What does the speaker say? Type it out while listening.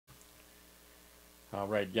All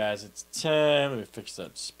right, guys, it's time. Let me fix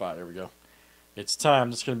that spot. There we go. It's time.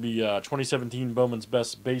 This is going to be 2017 Bowman's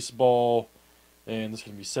Best Baseball, and this is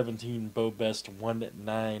going to be 17 Bow Best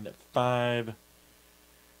 195.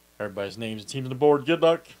 Everybody's names and teams on the board. Good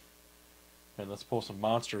luck. And let's pull some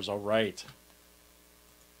monsters. All right.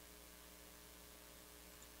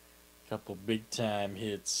 Couple big time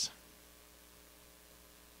hits.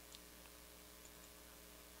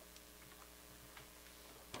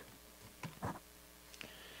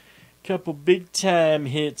 Couple big time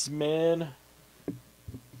hits, man.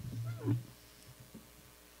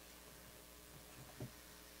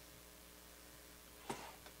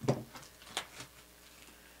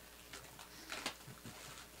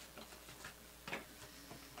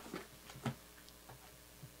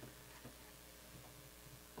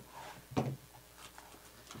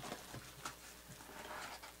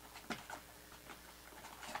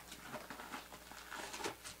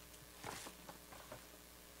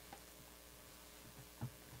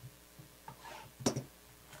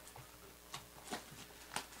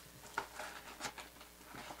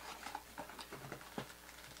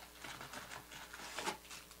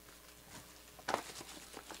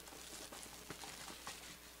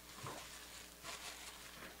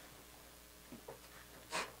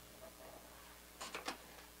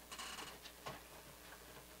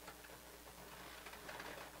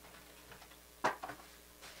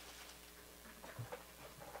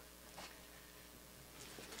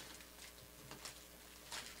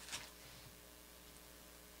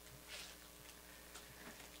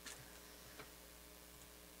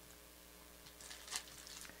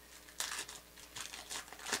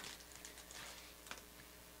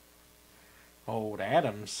 Old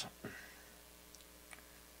Adams.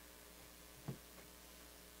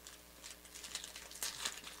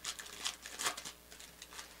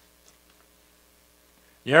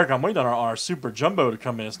 Yeah, Eric, I'm waiting on our Super Jumbo to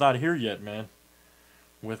come in. It's not here yet, man.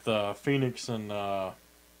 With Phoenix and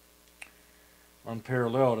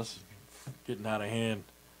Unparalleled. This is getting out of hand.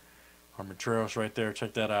 Armatreros right there.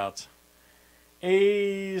 Check that out.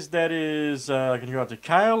 A's, that is, can you go out to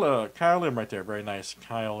Kyle? Kyle M right there. Very nice.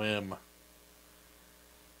 Kyle M.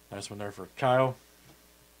 Nice one there for Kyle.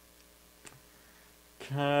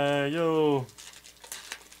 Kyle.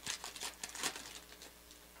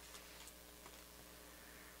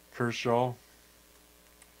 Kershaw.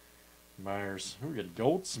 Myers. We got a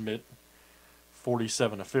Goldsmith.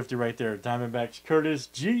 47/50 right there. Diamondbacks. Curtis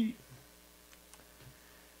G.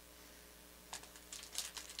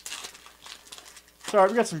 Sorry,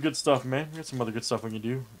 we got some good stuff, man. We got some other good stuff we can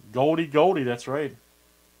do. Goldie, that's right.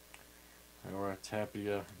 Alright,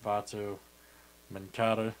 Tapia, Vato,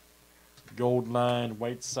 Mancata, Gold Line,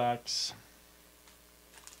 White Sox.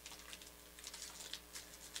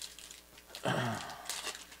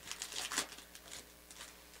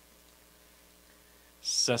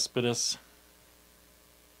 Cespedes.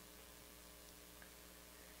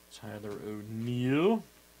 Tyler O'Neill.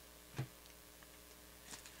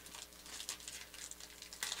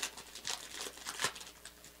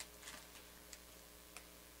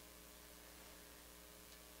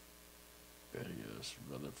 Vegas,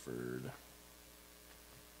 Rutherford.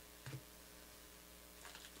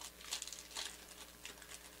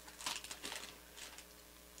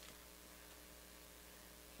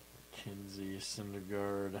 Kinsey,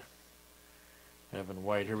 Syndergaard, Evan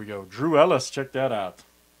White. Here we go. Drew Ellis, check that out.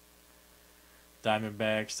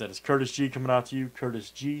 Diamondbacks. That is Curtis G coming out to you. Curtis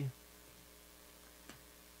G.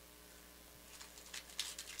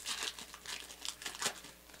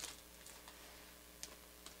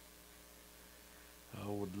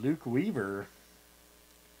 Oh, Luke Weaver.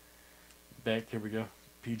 Back. Here we go.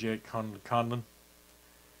 PJ Conlon.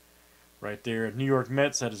 Right there. New York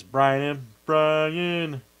Mets. That is Brian M.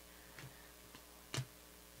 Brian.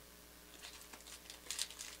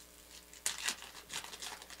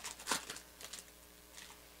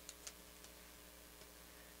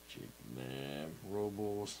 Jake Lamb.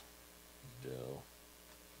 Robles. Dell.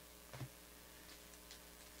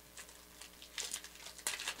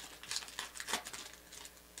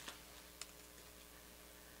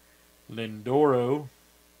 Lindoro.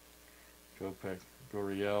 Kopech.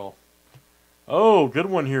 Goriel. Oh, good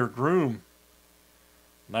one here. Groom.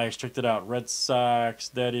 Nice. Check that out. Red Sox.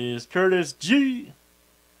 That is Curtis G.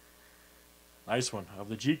 Nice one. Of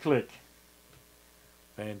the G Click.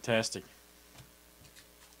 Fantastic.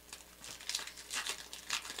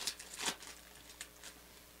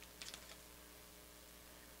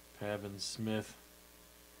 Pavin Smith.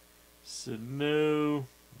 Sano.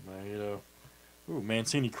 Mahito. Ooh,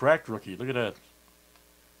 Mancini cracked rookie. Look at that.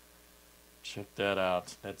 Check that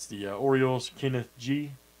out. That's the Orioles. Kenneth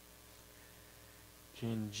G.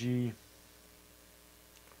 Ken G.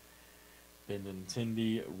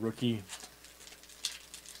 Benintendi, rookie.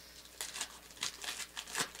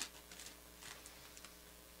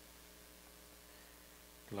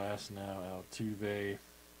 Glass now, Altuve,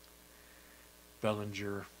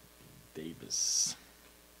 Bellinger, Davis.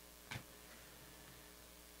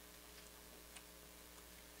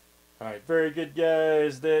 Alright, very good,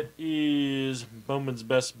 guys. That is Bowman's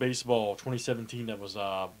Best Baseball 2017. That was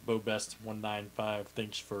Bow Best 195.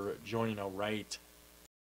 Thanks for joining. Alright.